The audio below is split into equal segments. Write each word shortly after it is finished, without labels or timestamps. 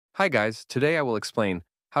Hi guys, today I will explain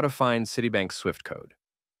how to find Citibank Swift Code.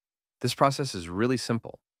 This process is really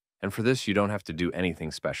simple, and for this you don't have to do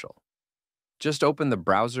anything special. Just open the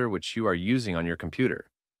browser which you are using on your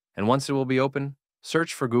computer, and once it will be open,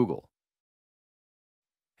 search for Google.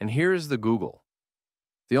 And here is the Google.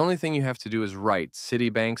 The only thing you have to do is write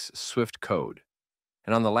Citibank's Swift Code,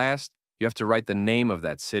 and on the last, you have to write the name of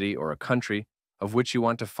that city or a country of which you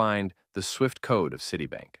want to find the Swift Code of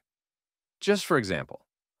Citibank. Just for example,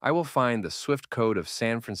 I will find the Swift Code of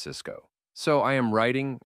San Francisco. So I am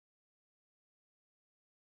writing,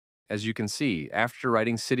 as you can see, after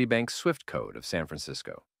writing Citibank Swift Code of San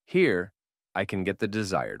Francisco. Here, I can get the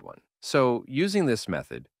desired one. So using this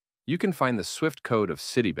method, you can find the Swift Code of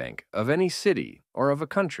Citibank of any city or of a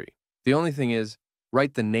country. The only thing is,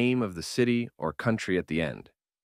 write the name of the city or country at the end.